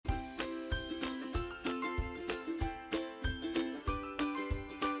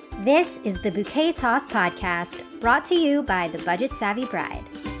This is the Bouquet Toss podcast, brought to you by the Budget Savvy Bride.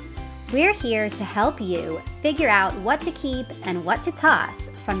 We're here to help you figure out what to keep and what to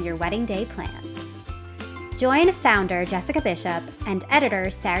toss from your wedding day plans. Join founder Jessica Bishop and editor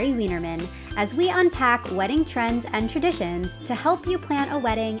Sari Wienerman as we unpack wedding trends and traditions to help you plan a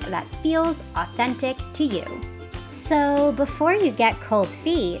wedding that feels authentic to you. So before you get cold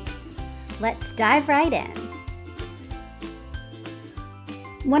feet, let's dive right in.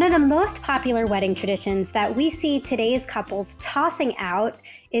 One of the most popular wedding traditions that we see today's couples tossing out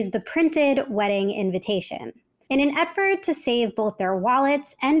is the printed wedding invitation. In an effort to save both their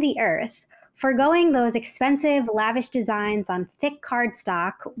wallets and the earth, forgoing those expensive, lavish designs on thick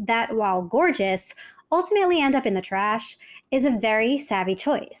cardstock that, while gorgeous, ultimately end up in the trash is a very savvy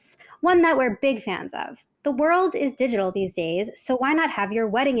choice, one that we're big fans of. The world is digital these days, so why not have your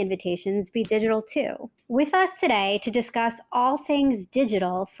wedding invitations be digital too? With us today to discuss all things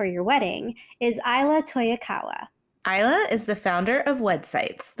digital for your wedding is Isla Toyokawa. Isla is the founder of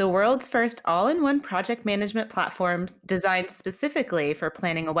WedSites, the world's first all-in-one project management platform designed specifically for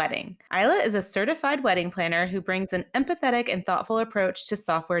planning a wedding. Isla is a certified wedding planner who brings an empathetic and thoughtful approach to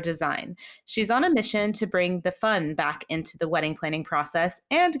software design. She's on a mission to bring the fun back into the wedding planning process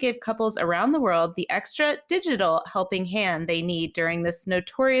and give couples around the world the extra digital helping hand they need during this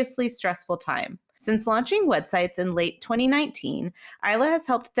notoriously stressful time. Since launching WedSites in late 2019, Isla has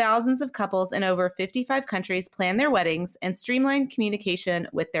helped thousands of couples in over 55 countries plan their weddings and streamline communication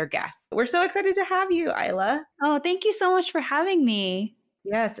with their guests. We're so excited to have you, Isla. Oh, thank you so much for having me.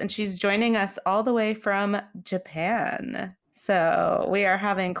 Yes, and she's joining us all the way from Japan. So we are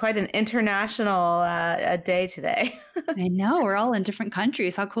having quite an international day today. I know, we're all in different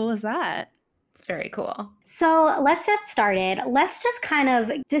countries. How cool is that? It's very cool. So let's get started. Let's just kind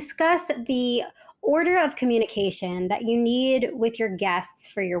of discuss the order of communication that you need with your guests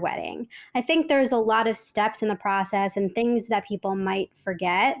for your wedding. I think there's a lot of steps in the process and things that people might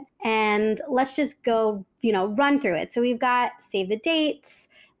forget. And let's just go, run through it. So we've got save the dates,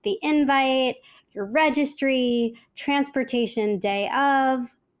 the invite, your registry, transportation day of.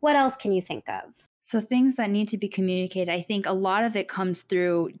 What else can you think of? So things that need to be communicated, I think a lot of it comes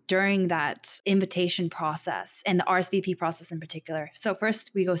through during that invitation process and the RSVP process in particular. So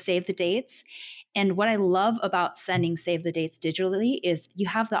first we go save the dates. And what I love about sending save the dates digitally is you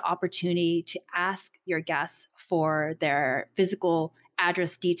have the opportunity to ask your guests for their physical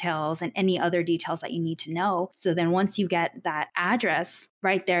address details and any other details that you need to know. So then once you get that address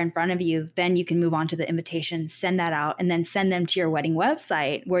right there in front of you, then you can move on to the invitation, send that out, and then send them to your wedding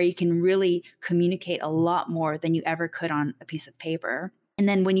website where you can really communicate a lot more than you ever could on a piece of paper. And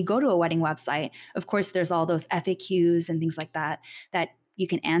then when you go to a wedding website, of course, there's all those FAQs and things like that you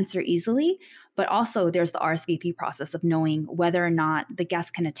can answer easily. But also there's the RSVP process of knowing whether or not the guests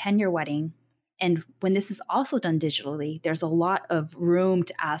can attend your wedding. And when this is also done digitally, there's a lot of room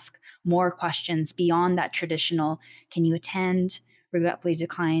to ask more questions beyond that traditional, can you attend, regretfully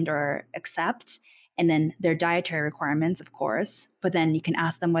declined, or accept? And then their dietary requirements, of course. But then you can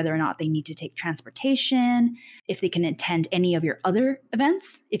ask them whether or not they need to take transportation, if they can attend any of your other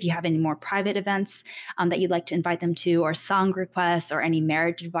events, if you have any more private events that you'd like to invite them to, or song requests, or any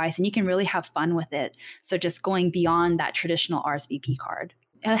marriage advice. And you can really have fun with it. So just going beyond that traditional RSVP card.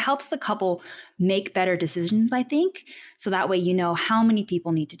 It helps the couple make better decisions, I think. So that way you know how many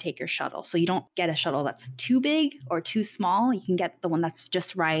people need to take your shuttle. So you don't get a shuttle that's too big or too small. You can get the one that's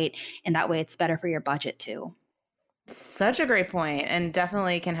just right. And that way it's better for your budget too. Such a great point, and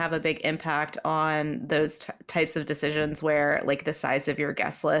definitely can have a big impact on those types of decisions where like the size of your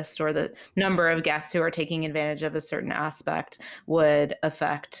guest list or the number of guests who are taking advantage of a certain aspect would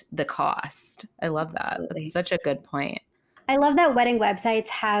affect the cost. I love that. Absolutely. That's such a good point. I love that wedding websites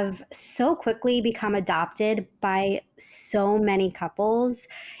have so quickly become adopted by so many couples,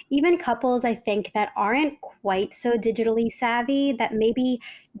 even couples I think that aren't quite so digitally savvy, that maybe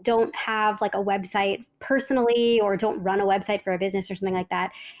don't have like a website personally or don't run a website for a business or something like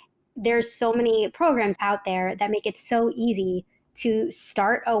that. There's so many programs out there that make it so easy to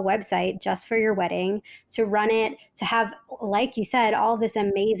start a website just for your wedding, to run it, to have, like you said, all this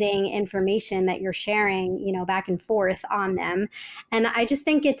amazing information that you're sharing, back and forth on them. And I just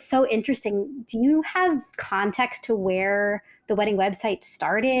think it's so interesting. Do you have context to where the wedding website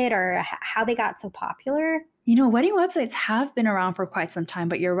started or how they got so popular? Wedding websites have been around for quite some time,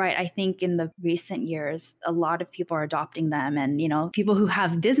 but you're right. I think in the recent years, a lot of people are adopting them. And, people who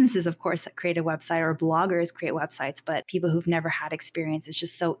have businesses, of course, create a website, or bloggers create websites, but people who've never had experience, it's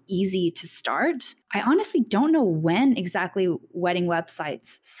just so easy to start. I honestly don't know when exactly wedding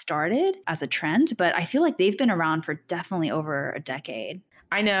websites started as a trend, but I feel like they've been around for definitely over a decade.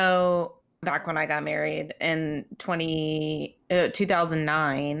 I know back when I got married in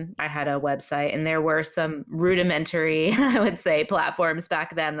 2009, I had a website, and there were some rudimentary, I would say, platforms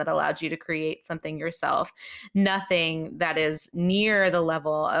back then that allowed you to create something yourself. Nothing that is near the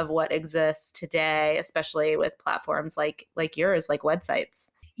level of what exists today, especially with platforms like yours, like websites.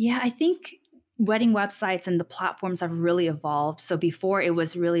 Yeah, I think wedding websites and the platforms have really evolved. So before it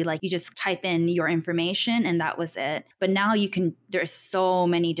was really like you just type in your information and that was it. But now there's so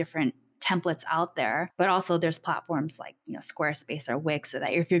many different templates out there, but also there's platforms like, Squarespace or Wix, so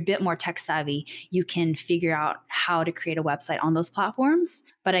that if you're a bit more tech savvy, you can figure out how to create a website on those platforms.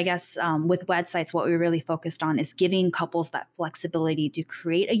 But I guess with websites, what we really focused on is giving couples that flexibility to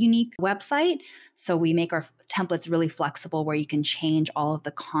create a unique website. So we make our templates really flexible where you can change all of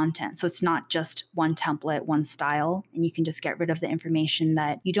the content. So it's not just one template, one style, and you can just get rid of the information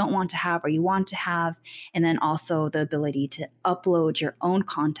that you don't want to have or you want to have. And then also the ability to upload your own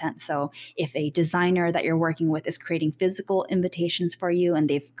content. So if a designer that you're working with is creating physical invitations for you and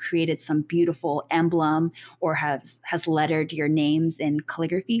they've created some beautiful emblem or has lettered your names in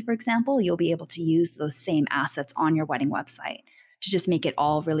calligraphy, for example, you'll be able to use those same assets on your wedding website to just make it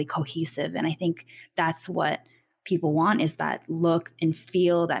all really cohesive. And I think that's what people want, is that look and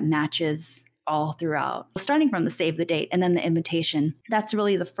feel that matches all throughout, starting from the save the date and then the invitation. That's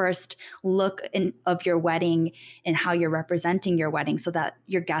really the first look of your wedding and how you're representing your wedding, so that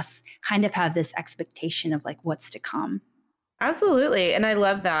your guests kind of have this expectation of like what's to come. Absolutely. And I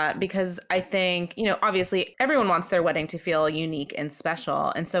love that because I think, obviously everyone wants their wedding to feel unique and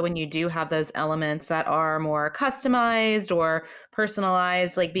special. And so when you do have those elements that are more customized or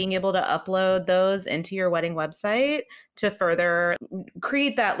personalized, like being able to upload those into your wedding website to further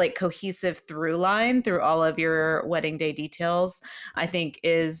create that like cohesive through line through all of your wedding day details, I think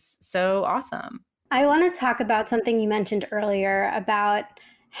is so awesome. I want to talk about something you mentioned earlier about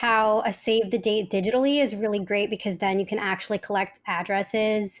how a save the date digitally is really great, because then you can actually collect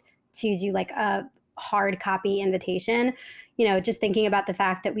addresses to do like a hard copy invitation. Just thinking about the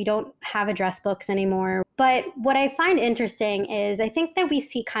fact that we don't have address books anymore. But what I find interesting is I think that we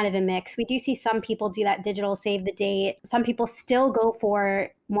see kind of a mix. We do see some people do that digital save the date. Some people still go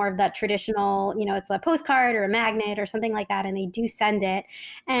for more of that traditional, it's a postcard or a magnet or something like that, and they do send it.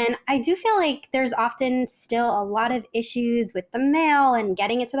 And I do feel like there's often still a lot of issues with the mail and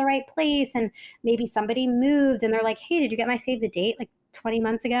getting it to the right place. And maybe somebody moved and they're like, hey, did you get my save the date like 20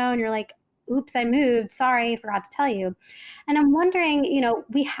 months ago? And you're like, oops, I moved. Sorry, I forgot to tell you. And I'm wondering,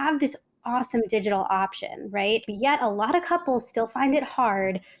 we have this awesome digital option, right? But yet a lot of couples still find it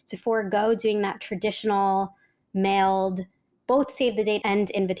hard to forego doing that traditional mailed, both save the date and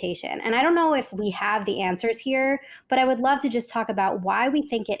invitation. And I don't know if we have the answers here, but I would love to just talk about why we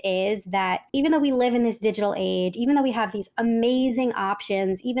think it is that even though we live in this digital age, even though we have these amazing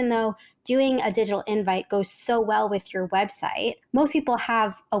options, even though doing a digital invite goes so well with your website, most people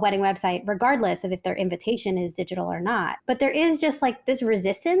have a wedding website regardless of if their invitation is digital or not. But there is just like this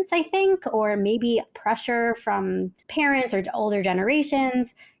resistance, I think, or maybe pressure from parents or older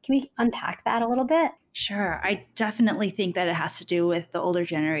generations. Can we unpack that a little bit? Sure. I definitely think that it has to do with the older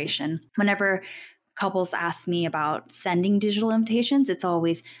generation. Whenever couples ask me about sending digital invitations, it's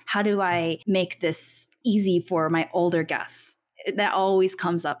always, how do I make this easy for my older guests? That always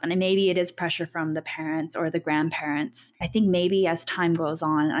comes up. And maybe it is pressure from the parents or the grandparents. I think maybe as time goes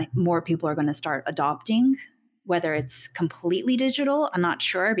on, more people are going to start adopting, whether it's completely digital. I'm not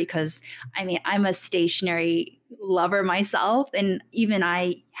sure, because I'm a stationery lover myself. And even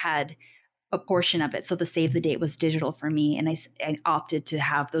I had a portion of it. So the save the date was digital for me. And I opted to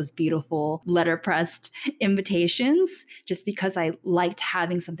have those beautiful letterpressed invitations just because I liked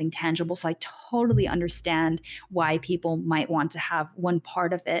having something tangible. So I totally understand why people might want to have one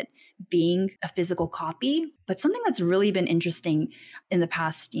part of it being a physical copy. But something that's really been interesting in the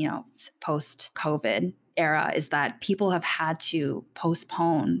past, post-COVID era, is that people have had to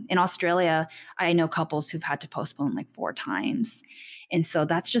postpone. In Australia, I know couples who've had to postpone like 4 times. And so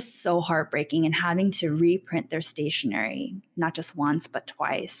that's just so heartbreaking, and having to reprint their stationery, not just once, but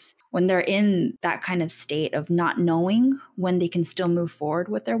twice. When they're in that kind of state of not knowing when they can still move forward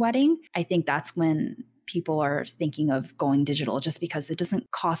with their wedding, I think that's when people are thinking of going digital, just because it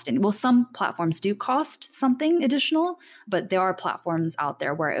doesn't cost any. Well, some platforms do cost something additional, but there are platforms out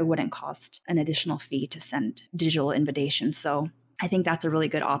there where it wouldn't cost an additional fee to send digital invitations. So I think that's a really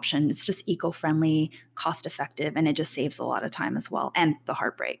good option. It's just eco-friendly, cost-effective, and it just saves a lot of time as well, and the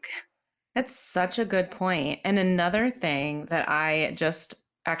heartbreak. That's such a good point. And another thing that I just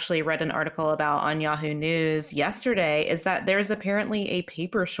actually read an article about on Yahoo News yesterday is that there's apparently a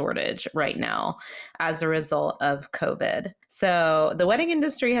paper shortage right now as a result of COVID. So the wedding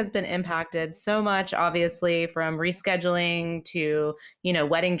industry has been impacted so much, obviously, from rescheduling to,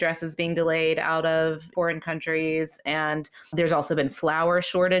 wedding dresses being delayed out of foreign countries. And there's also been flower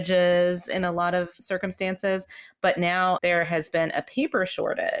shortages in a lot of circumstances. But now there has been a paper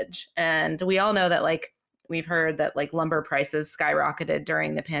shortage. And we all know that we've heard that lumber prices skyrocketed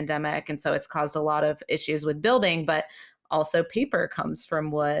during the pandemic. And so it's caused a lot of issues with building, but also paper comes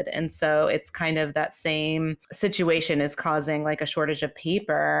from wood. And so it's kind of that same situation is causing a shortage of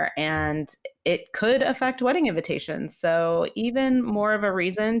paper, and it could affect wedding invitations. So even more of a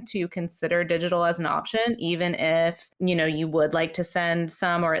reason to consider digital as an option, even if, you would like to send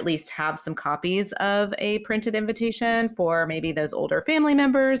some or at least have some copies of a printed invitation for maybe those older family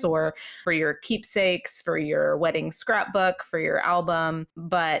members or for your keepsakes, for your wedding scrapbook, for your album.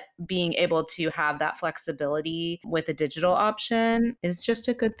 But being able to have that flexibility with a digital option is just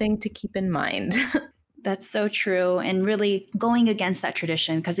a good thing to keep in mind. That's so true. And really going against that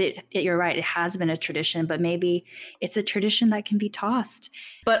tradition, because you're right, it has been a tradition, but maybe it's a tradition that can be tossed.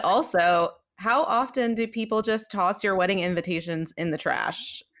 But also, how often do people just toss your wedding invitations in the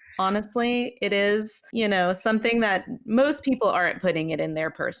trash? Honestly, it is, something that most people aren't putting it in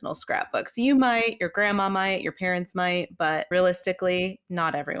their personal scrapbooks. You might, your grandma might, your parents might, but realistically,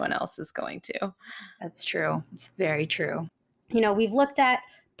 not everyone else is going to. That's true. It's very true. We've looked at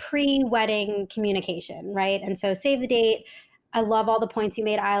pre-wedding communication, right? And so save the date. I love all the points you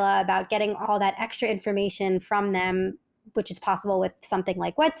made, Isla, about getting all that extra information from them, which is possible with something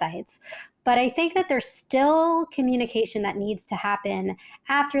like websites. But I think that there's still communication that needs to happen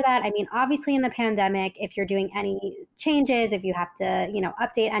after that. I mean, obviously in the pandemic, if you're doing any changes, if you have to,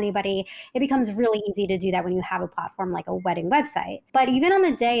 update anybody, it becomes really easy to do that when you have a platform like a wedding website. But even on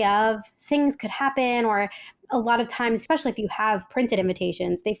the day of, things could happen, or a lot of times, especially if you have printed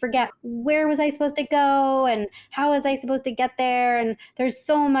invitations, they forget, where was I supposed to go and how was I supposed to get there? And there's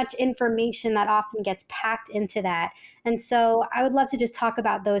so much information that often gets packed into that. And so I would love to just talk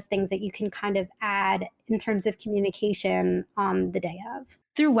about those things that you can kind of add in terms of communication on the day of.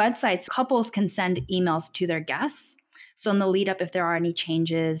 Through websites, couples can send emails to their guests. So in the lead up, if there are any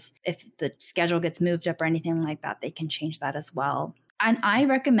changes, if the schedule gets moved up or anything like that, they can change that as well. And I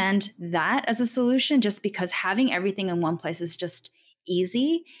recommend that as a solution, just because having everything in one place is just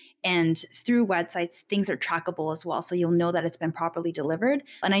easy. And through websites, things are trackable as well. So you'll know that it's been properly delivered.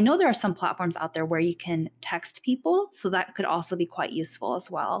 And I know there are some platforms out there where you can text people. So that could also be quite useful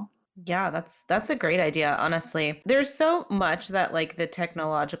as well. Yeah, that's a great idea, honestly. There's so much that the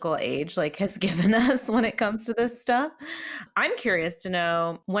technological age has given us when it comes to this stuff. I'm curious to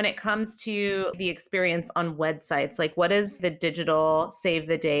know, when it comes to the experience on websites, what does the digital save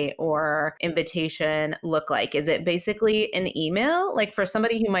the date or invitation look like? Is it basically an email? For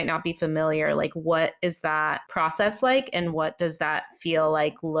somebody who might not be familiar, what is that process like, and what does that feel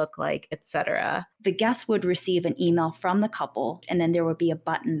like, look like, etc.? The guests would receive an email from the couple, and then there would be a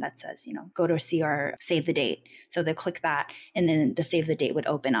button that says, go to see our save the date. So they click that, and then the save the date would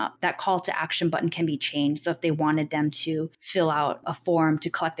open up. That call to action button can be changed. So if they wanted them to fill out a form to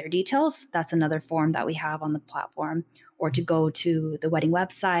collect their details, that's another form that we have on the platform, or to go to the wedding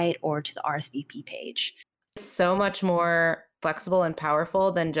website or to the RSVP page. So much more flexible and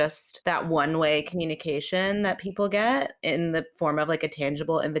powerful than just that one-way communication that people get in the form of a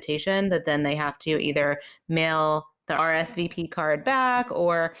tangible invitation that then they have to either mail the RSVP card back,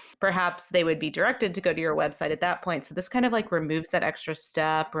 or perhaps they would be directed to go to your website at that point. So this kind of removes that extra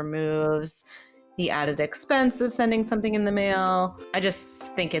step, removes the added expense of sending something in the mail. I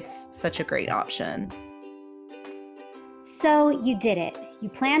just think it's such a great option. So you did it. You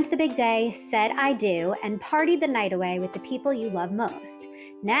planned the big day, said I do, and partied the night away with the people you love most.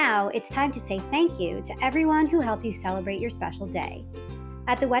 Now it's time to say thank you to everyone who helped you celebrate your special day.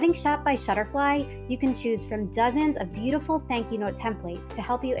 At the Wedding Shop by Shutterfly, you can choose from dozens of beautiful thank you note templates to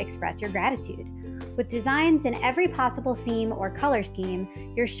help you express your gratitude. With designs in every possible theme or color scheme,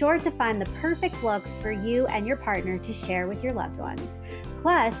 you're sure to find the perfect look for you and your partner to share with your loved ones.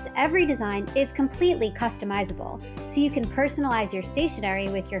 Plus, every design is completely customizable, so you can personalize your stationery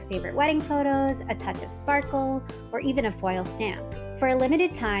with your favorite wedding photos, a touch of sparkle, or even a foil stamp. For a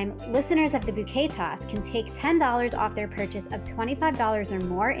limited time, listeners of the Bouquet Toss can take $10 off their purchase of $25 or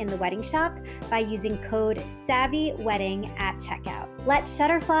more in the Wedding Shop by using code SAVVYWEDDING at checkout. Let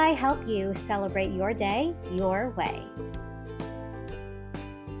Shutterfly help you celebrate your day your way.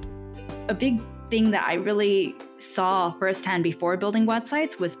 A big thing that I really saw firsthand before building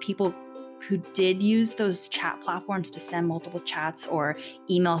websites was people who did use those chat platforms to send multiple chats or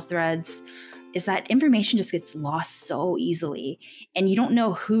email threads is that information just gets lost so easily and you don't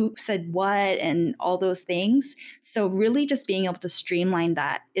know who said what and all those things. So really just being able to streamline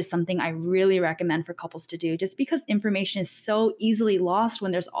that is something I really recommend for couples to do, just because information is so easily lost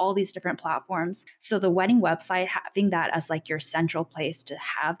when there's all these different platforms. So the wedding website, having that as like your central place to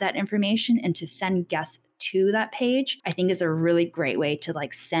have that information and to send guests to that page, I think is a really great way to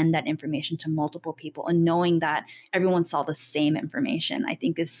like send that information to multiple people, and knowing that everyone saw the same information, I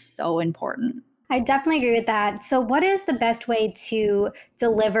think is so important. I definitely agree with that. So what is the best way to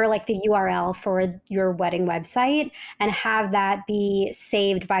deliver like the URL for your wedding website and have that be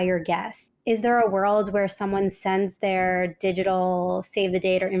saved by your guests? Is there a world where someone sends their digital save the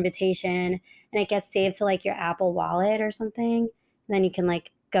date or invitation and it gets saved to like your Apple Wallet or something? And then you can like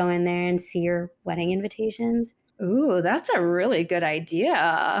go in there and see your wedding invitations? Ooh, that's a really good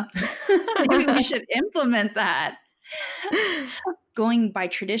idea. Maybe we should implement that. Going by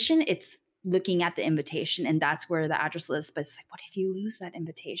tradition, it's looking at the invitation and that's where the address lives. But it's like, what if you lose that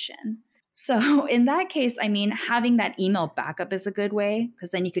invitation? So in that case, I mean, having that email backup is a good way,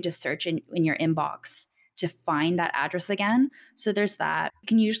 because then you could just search in your inbox to find that address again. So there's that. You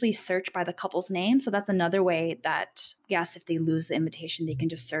can usually search by the couple's name. So that's another way that, yes, if they lose the invitation, they can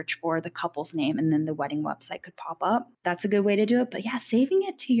just search for the couple's name and then the wedding website could pop up. That's a good way to do it. But yeah, saving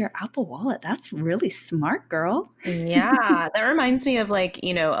it to your Apple Wallet, that's really smart, girl. Yeah, that reminds me of like,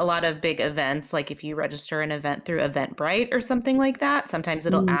 a lot of big events, like if you register an event through Eventbrite or something like that, sometimes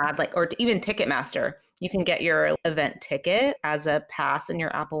it'll add like, or even Ticketmaster. You can get your event ticket as a pass in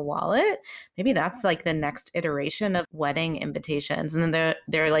your Apple Wallet. Maybe that's like the next iteration of wedding invitations. And then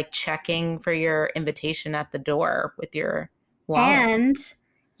they're like checking for your invitation at the door with your wallet. And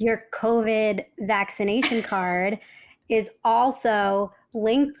your COVID vaccination card is also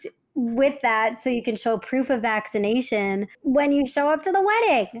linked with that, so you can show proof of vaccination when you show up to the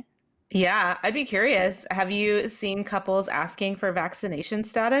wedding. Yeah, I'd be curious. Have you seen couples asking for vaccination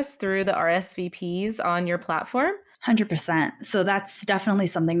status through the RSVPs on your platform? 100%. So that's definitely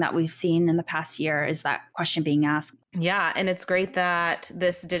something that we've seen in the past year, is that question being asked. Yeah, and it's great that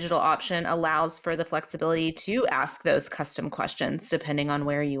this digital option allows for the flexibility to ask those custom questions depending on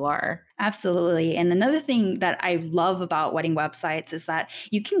where you are. Absolutely. And another thing that I love about wedding websites is that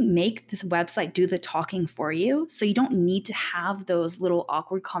you can make this website do the talking for you. So you don't need to have those little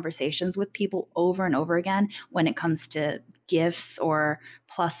awkward conversations with people over and over again when it comes to gifts or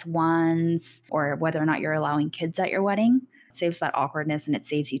plus ones, or whether or not you're allowing kids at your wedding. It saves that awkwardness and it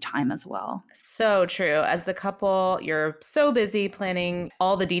saves you time as well. So true. As the couple, you're so busy planning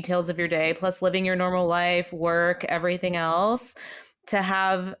all the details of your day, plus living your normal life, work, everything else. To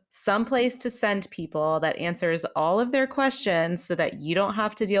have some place to send people that answers all of their questions so that you don't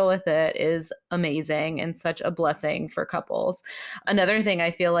have to deal with it is amazing and such a blessing for couples. Another thing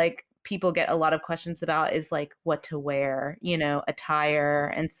I feel like people get a lot of questions about is like what to wear,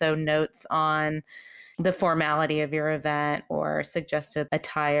 attire. And so notes on the formality of your event or suggested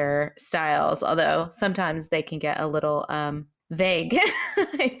attire styles, although sometimes they can get a little vague,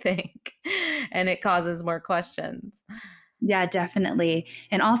 I think, and it causes more questions. Yeah, definitely.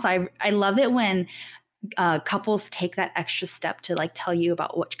 And also, I love it when couples take that extra step to like tell you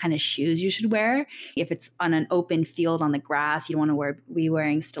about what kind of shoes you should wear. If it's on an open field on the grass, you don't want to be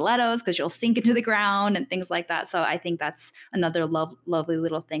wearing stilettos because you'll sink into the ground and things like that. So I think that's another lovely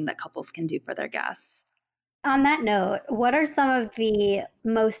little thing that couples can do for their guests. On that note, what are some of the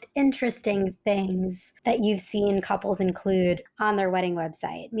most interesting things that you've seen couples include on their wedding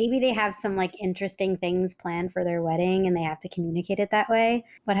website? Maybe they have some like interesting things planned for their wedding and they have to communicate it that way.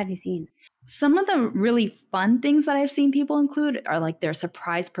 What have you seen? Some of the really fun things that I've seen people include are like their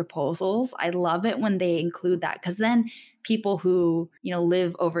surprise proposals. I love it when they include that, because then people who,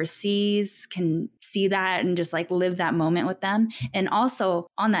 live overseas can see that and just like live that moment with them. And also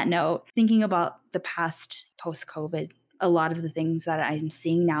on that note, thinking about the past post-COVID, a lot of the things that I'm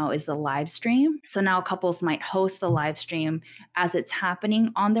seeing now is the live stream. So now couples might host the live stream as it's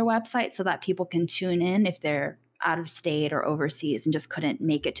happening on their website so that people can tune in if they're out of state or overseas and just couldn't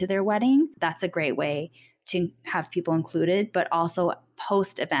make it to their wedding. That's a great way to have people included, but also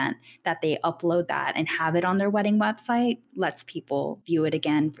post-event that they upload that and have it on their wedding website lets people view it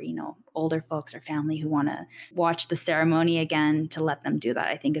again for, older folks or family who want to watch the ceremony again, to let them do that,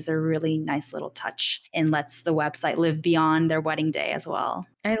 I think is a really nice little touch and lets the website live beyond their wedding day as well.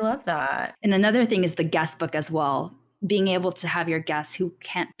 I love that. And another thing is the guest book as well. being able to have your guests who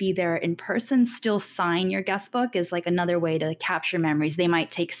can't be there in person still sign your guest book is like another way to capture memories. They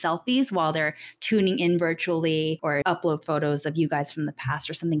might take selfies while they're tuning in virtually or upload photos of you guys from the past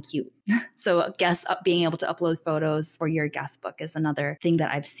or something cute. So guests being able to upload photos for your guest book is another thing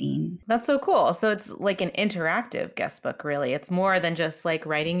that I've seen. That's so cool. So it's like an interactive guest book, really. It's more than just like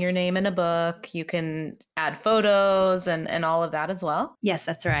writing your name in a book. You can add photos and all of that as well. Yes,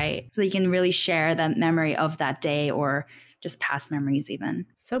 that's right. So you can really share the memory of that day or just past memories even.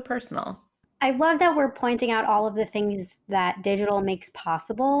 So personal. I love that we're pointing out all of the things that digital makes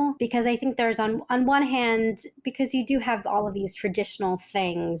possible, because I think there's on one hand, because you do have all of these traditional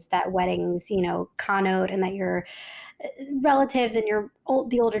things that weddings, connote and that your relatives and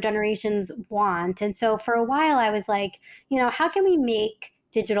the older generations want. And so for a while I was like, how can we make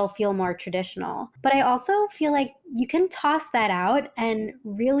digital feel more traditional? But I also feel like you can toss that out and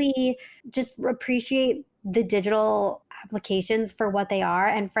really just appreciate the digital applications for what they are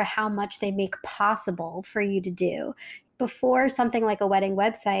and for how much they make possible for you to do. Before something like a wedding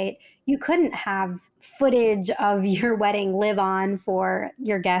website, you couldn't have footage of your wedding live on for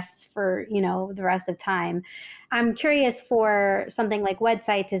your guests for, the rest of time. I'm curious, for something like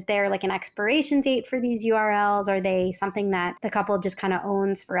websites, is there like an expiration date for these URLs? Are they something that the couple just kind of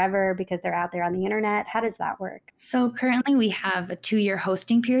owns forever because they're out there on the internet? How does that work? So currently we have a 2-year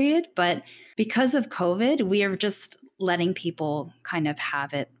hosting period, but because of COVID, we are just letting people kind of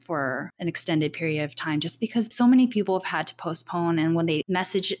have it for an extended period of time, just because so many people have had to postpone. And when they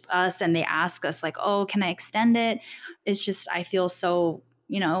message us and they ask us like, oh, can I extend it? It's just, I feel so,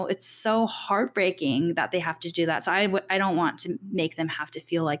 it's so heartbreaking that they have to do that. So I don't want to make them have to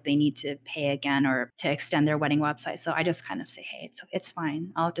feel like they need to pay again or to extend their wedding website. So I just kind of say, hey, it's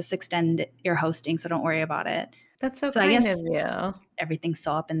fine. I'll just extend your hosting. So don't worry about it. That's so kind of you. Everything's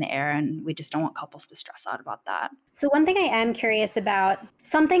so up in the air and we just don't want couples to stress out about that. So one thing I am curious about,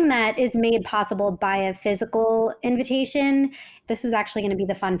 something that is made possible by a physical invitation. This was actually going to be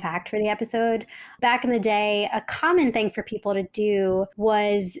the fun fact for the episode. Back in the day, a common thing for people to do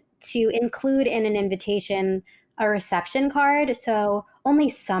was to include in an invitation a reception card. So only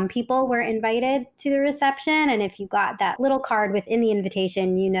some people were invited to the reception. And if you got that little card within the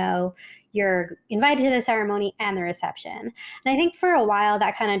invitation, you're invited to the ceremony and the reception. And I think for a while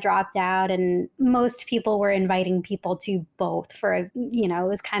that kind of dropped out, and most people were inviting people to both it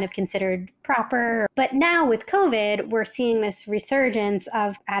was kind of considered proper. But now with COVID, we're seeing this resurgence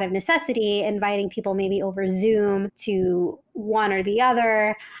of, out of necessity, inviting people maybe over Zoom to one or the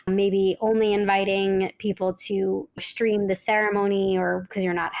other, maybe only inviting people to stream the ceremony or because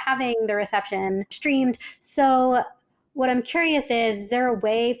you're not having the reception streamed. So what I'm curious is there a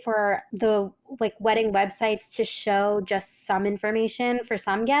way for the wedding websites to show just some information for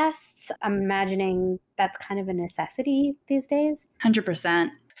some guests? I'm imagining that's kind of a necessity these days. 100%.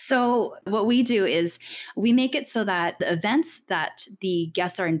 So what we do is we make it so that the events that the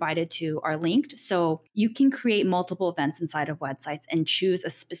guests are invited to are linked. So you can create multiple events inside of websites and choose a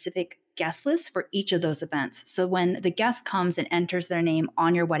specific guest list for each of those events. So when the guest comes and enters their name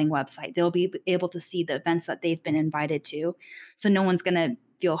on your wedding website, they'll be able to see the events that they've been invited to. So no one's going to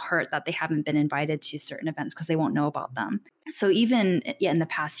feel hurt that they haven't been invited to certain events because they won't know about them. So even in the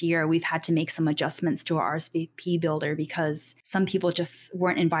past year, we've had to make some adjustments to our RSVP builder because some people just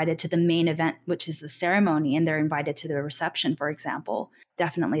weren't invited to the main event, which is the ceremony, and they're invited to the reception, for example.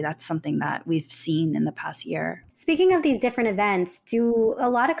 Definitely, that's something that we've seen in the past year. Speaking of these different events, do a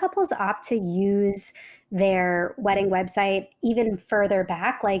lot of couples opt to use their wedding website even further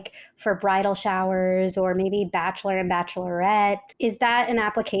back, like for bridal showers or maybe bachelor and bachelorette? Is that an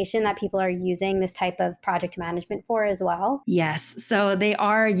application that people are using this type of project management for as well? Yes. So they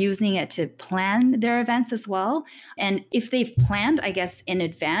are using it to plan their events as well. And if they've planned, I guess, in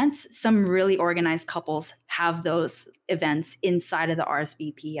advance, some really organized couples have those events inside of the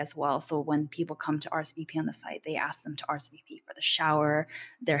RSVP as well. So when people come to RSVP on the site, they ask them to RSVP for the shower,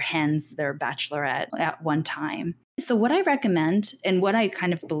 their hens, their bachelorette at one time. So what I recommend and what I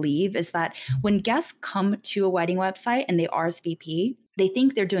kind of believe is that when guests come to a wedding website and they RSVP, they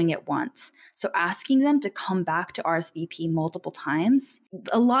think they're doing it once. So asking them to come back to RSVP multiple times,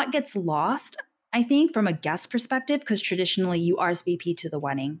 a lot gets lost, I think, from a guest perspective, because traditionally you RSVP to the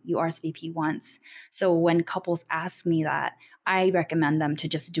wedding, you RSVP once. So when couples ask me that, I recommend them to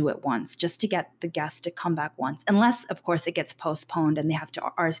just do it once, just to get the guest to come back once, unless, of course, it gets postponed and they have to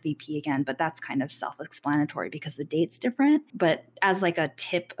RSVP again. But that's kind of self-explanatory because the date's different. But as like a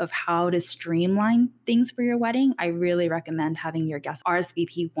tip of how to streamline things for your wedding, I really recommend having your guests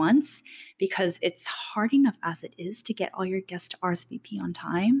RSVP once, because it's hard enough as it is to get all your guests to RSVP on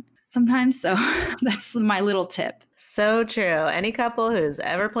time. sometimes. So that's my little tip. So true. Any couple who's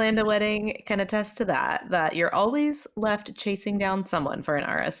ever planned a wedding can attest to that you're always left chasing down someone for an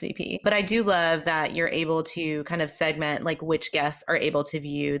RSVP. But I do love that you're able to kind of segment like which guests are able to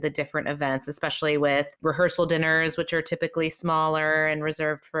view the different events, especially with rehearsal dinners, which are typically smaller and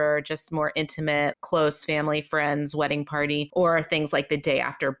reserved for just more intimate, close family, friends, wedding party, or things like the day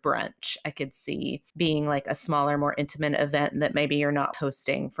after brunch. I could see being like a smaller, more intimate event that maybe you're not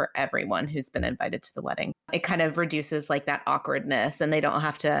hosting for everyone who's been invited to the wedding. It kind of reduces like that awkwardness, and they don't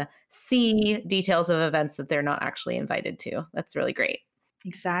have to see details of events that they're not actually invited to. That's really great.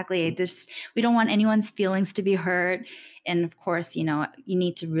 Exactly. We don't want anyone's feelings to be hurt. And of course, you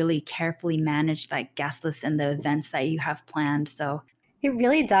need to really carefully manage that guest list and the events that you have planned. So it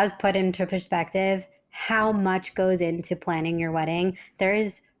really does put into perspective how much goes into planning your wedding. There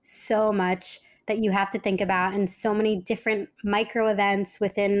is so much that you have to think about and so many different micro events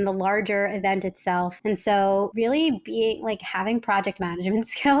within the larger event itself. And so really being like having project management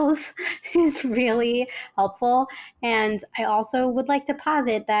skills is really helpful. And I also would like to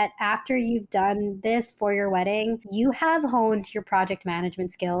posit that after you've done this for your wedding, you have honed your project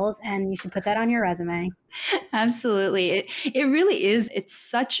management skills, and you should put that on your resume. Absolutely. It really is. It's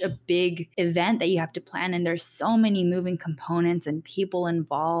such a big event that you have to plan, and there's so many moving components and people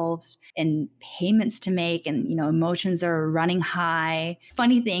involved and payments to make, and emotions are running high.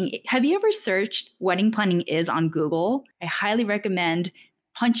 Funny thing, have you ever searched wedding planning is on Google? I highly recommend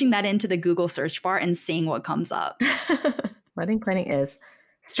punching that into the Google search bar and seeing what comes up. Wedding planning is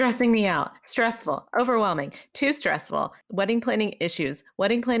stressing me out, stressful, overwhelming, too stressful, wedding planning issues,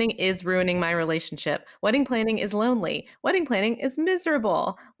 wedding planning is ruining my relationship, wedding planning is lonely, wedding planning is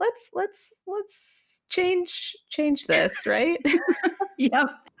miserable. Let's change this, right? Yep.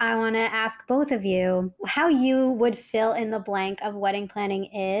 I want to ask both of you how you would fill in the blank of wedding planning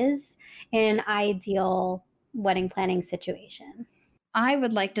is in an ideal wedding planning situation. I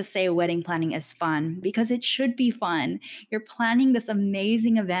would like to say wedding planning is fun because it should be fun. You're planning this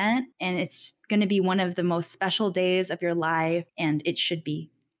amazing event, and it's going to be one of the most special days of your life, and it should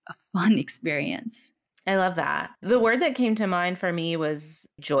be a fun experience. I love that. The word that came to mind for me was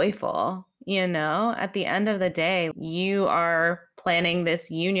joyful. At the end of the day, you are planning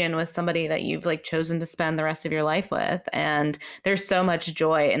this union with somebody that you've like chosen to spend the rest of your life with. And there's so much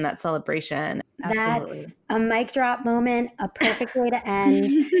joy in that celebration. Absolutely. That's a mic drop moment, a perfect way to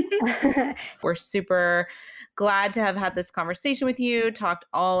end. We're super glad to have had this conversation with you, talked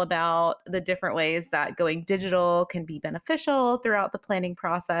all about the different ways that going digital can be beneficial throughout the planning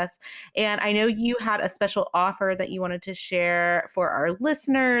process. And I know you had a special offer that you wanted to share for our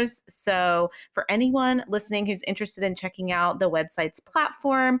listeners. So for anyone listening who's interested in checking out the website's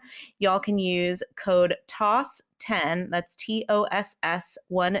platform, y'all can use code TOSS10, that's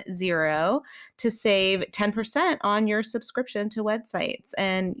TOSS10, to save 10% on your subscription to Websites.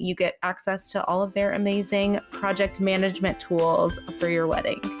 And you get access to all of their amazing project management tools for your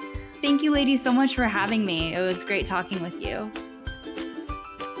wedding. Thank you, ladies, so much for having me. It was great talking with you.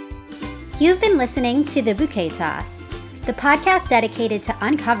 You've been listening to The Bouquet Toss, the podcast dedicated to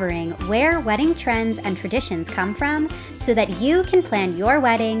uncovering where wedding trends and traditions come from so that you can plan your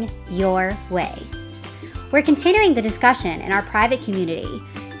wedding your way. We're continuing the discussion in our private community.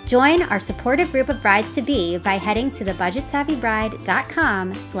 Join our supportive group of brides-to-be by heading to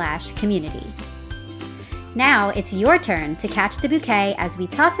thebudgetsavvybride.com/community. Now it's your turn to catch the bouquet as we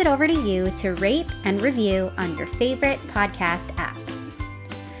toss it over to you to rate and review on your favorite podcast app.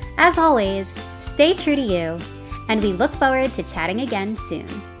 As always, stay true to you, and we look forward to chatting again soon.